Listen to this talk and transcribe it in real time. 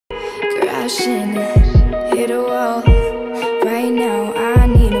passion hit a wall. Right now I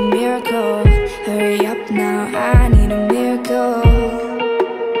need a miracle. Hurry up now, I need a miracle.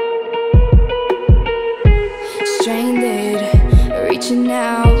 Stranded, reaching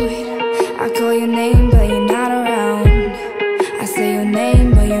out. I call your name but you're not around. I say your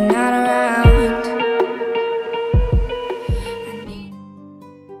name but you're not around.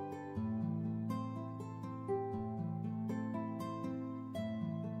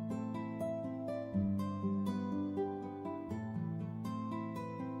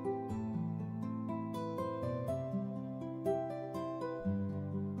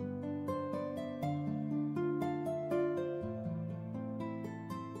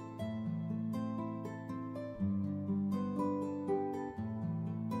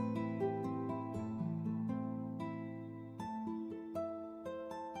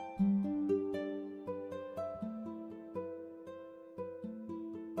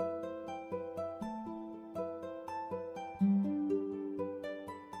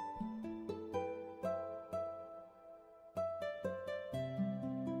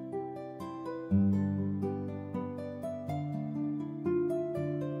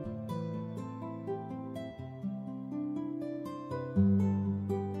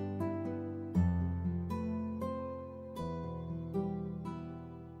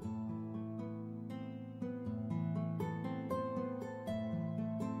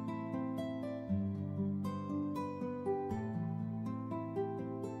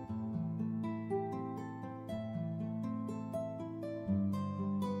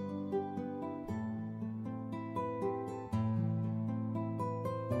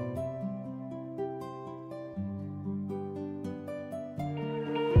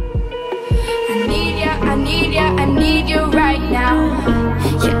 I need you right now.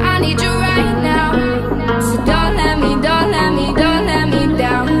 Yeah, I need you right now. So don't let me down.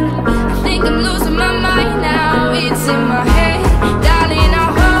 I think I'm losing my mind now. It's in my head, darling, I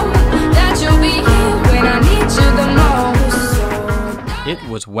hope that you'll be here when I need you the most. It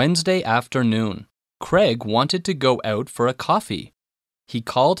was Wednesday afternoon. Craig wanted to go out for a coffee. He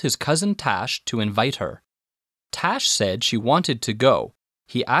called his cousin Tash to invite her. Tash said she wanted to go.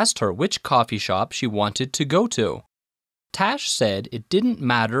 He asked her which coffee shop she wanted to go to. Tash said it didn't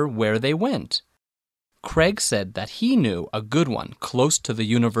matter where they went. Craig said that he knew a good one close to the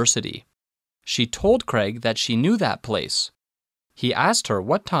university. She told Craig that she knew that place. He asked her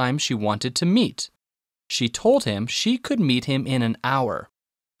what time she wanted to meet. She told him she could meet him in an hour.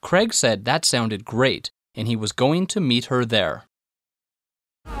 Craig said that sounded great, and he was going to meet her there.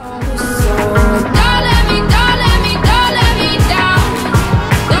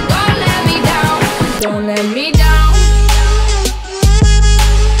 Don't let me down.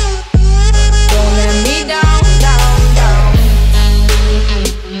 Don't let me down, down.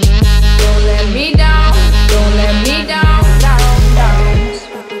 Don't let me down. Don't let me down.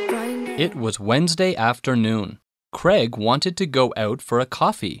 It was Wednesday afternoon. Craig wanted to go out for a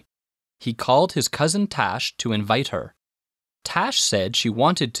coffee. He called his cousin Tash to invite her. Tash said she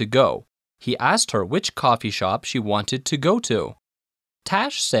wanted to go. He asked her which coffee shop she wanted to go to.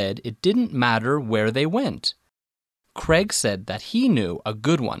 Tash said it didn't matter where they went. Craig said that he knew a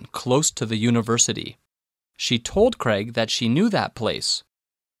good one close to the university. She told Craig that she knew that place.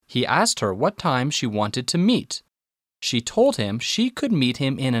 He asked her what time she wanted to meet. She told him she could meet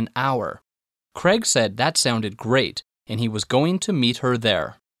him in an hour. Craig said that sounded great, and he was going to meet her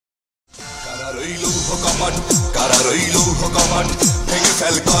there.